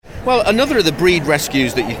Well, another of the breed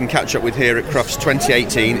rescues that you can catch up with here at Crufts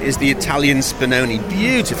 2018 is the Italian Spinone,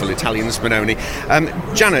 beautiful Italian Spinone.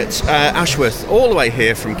 Janet Ashworth, all the way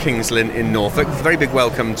here from King's Lynn in Norfolk. Very big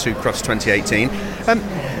welcome to Crufts 2018.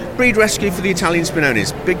 Breed rescue for the Italian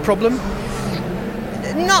Spinones, big problem?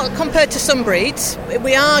 Not compared to some breeds.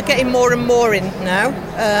 We are getting more and more in now.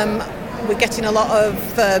 We're getting a lot of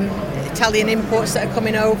Italian imports that are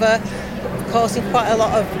coming over, causing quite a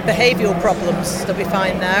lot of behavioural problems that we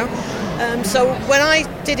find now. So when I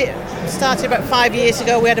started about 5 years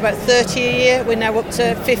ago, we had about 30 a year. We're now up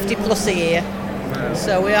to 50 plus a year.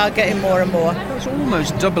 So we are getting more and more. It's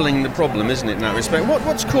almost doubling the problem, isn't it, in that respect?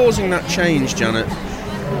 What's causing that change, Janet?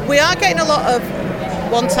 We are getting a lot of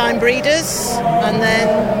one-time breeders, and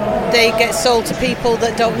then they get sold to people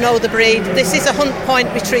that don't know the breed. This is a hunt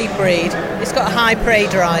point retrieve breed. It's got a high prey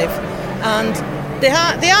drive, and they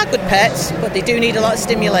are good pets, but they do need a lot of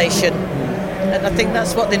stimulation, and I think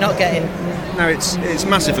that's what they're not getting. Now, it's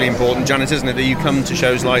massively important, Janet, isn't it, that you come to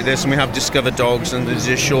shows like this and we have Discover Dogs and there's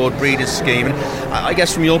the Assured Breeders Scheme. And I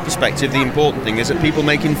guess from your perspective, the important thing is that people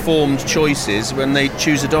make informed choices when they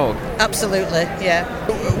choose a dog. Absolutely, yeah.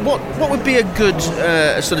 What would be a good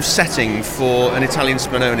sort of setting for an Italian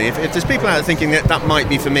Spinone? If there's people out there thinking that might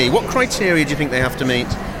be for me, what criteria do you think they have to meet?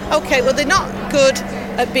 Okay, well, they're not good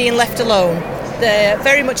at being left alone. They're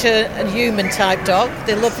very much a human type dog.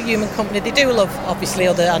 They love human company. They do love, obviously,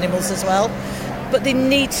 other animals as well. But they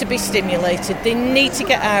need to be stimulated. They need to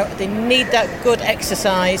get out. They need that good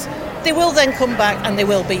exercise. They will then come back and they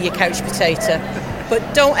will be your couch potato.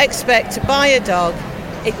 But don't expect to buy a dog,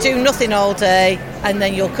 it do nothing all day, and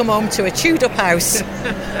then you'll come home to a chewed up house.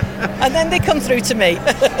 And then they come through to me.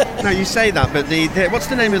 Now, you say that, but what's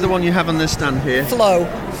the name of the one you have on the stand here? Flo.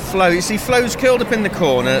 You see, Flo's curled up in the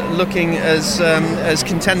corner, looking as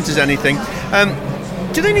content as anything.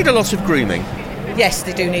 Do they need a lot of grooming? Yes,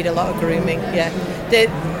 they do need a lot of grooming. Yeah,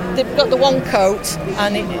 they've got the one coat,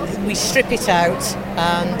 and we strip it out,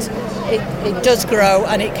 and it does grow,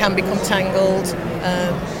 and it can become tangled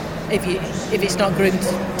if it's not groomed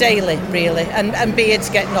daily, really. And beards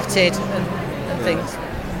get knotted and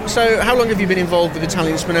things. So, how long have you been involved with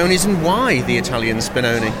Italian Spinones, and why the Italian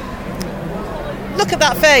Spinone? Look at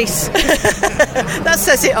that face. That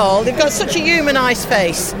says it all. They've got such a humanised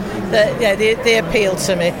face that they appeal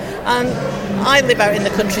to me. And I live out in the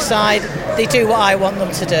countryside. They do what I want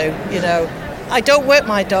them to do. You know, I don't work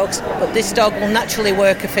my dogs, but this dog will naturally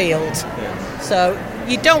work a field. So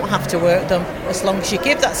you don't have to work them as long as you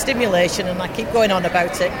give that stimulation. And I keep going on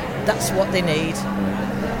about it. That's what they need.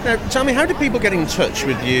 Now, tell me, how do people get in touch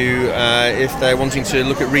with you if they're wanting to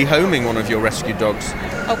look at rehoming one of your rescued dogs?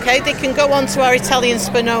 Okay, they can go on to our Italian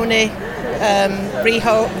Spinone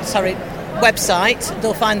website.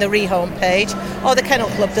 They'll find the rehome page, or the Kennel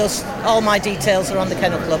Club. All my details are on the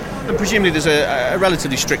Kennel Club. And presumably there's a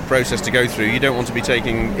relatively strict process to go through. You don't want to be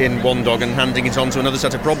taking in one dog and handing it on to another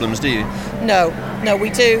set of problems, do you? No, we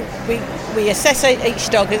do. We assess each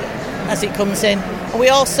dog as it comes in. And we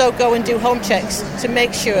also go and do home checks to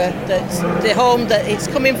make sure that the home that it's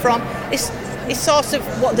coming from is sort of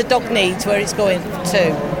what the dog needs, where it's going to.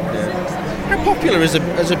 Yeah. How popular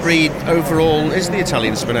as a breed overall is the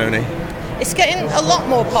Italian Spinone? It's getting a lot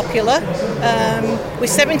more popular. We're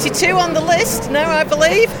 72 on the list now, I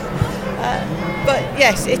believe. But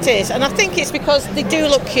yes, it is. And I think it's because they do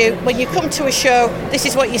look cute. When you come to a show, this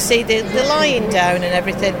is what you see. They're lying down and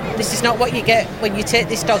everything. This is not what you get when you take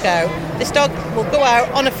this dog out. This dog will go out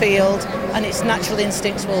on a field and its natural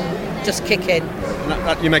instincts will just kick in.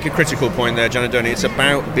 You make a critical point there, Janet Doney. It's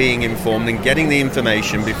about being informed and getting the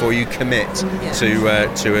information before you commit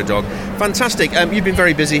to a dog. Fantastic. You've been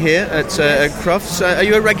very busy here at Crufts. Are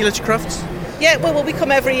you a regular to Crufts? Yeah, well, we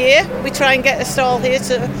come every year. We try and get a stall here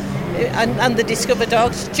and the Discover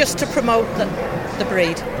Dogs just to promote the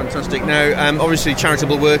breed. Fantastic. Now, obviously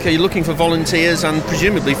charitable work. Are you looking for volunteers and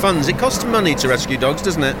presumably funds? It costs money to rescue dogs,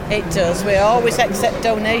 doesn't it? It does. We always accept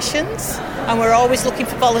donations, and we're always looking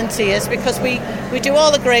for volunteers because we do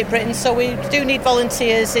all of Great Britain, so we do need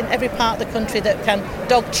volunteers in every part of the country that can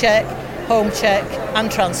dog check, home check and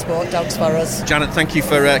transport dogs for us. Janet, thank you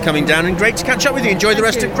for coming down, and great to catch up with you. Enjoy the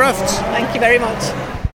rest of Crufts. Thank you very much.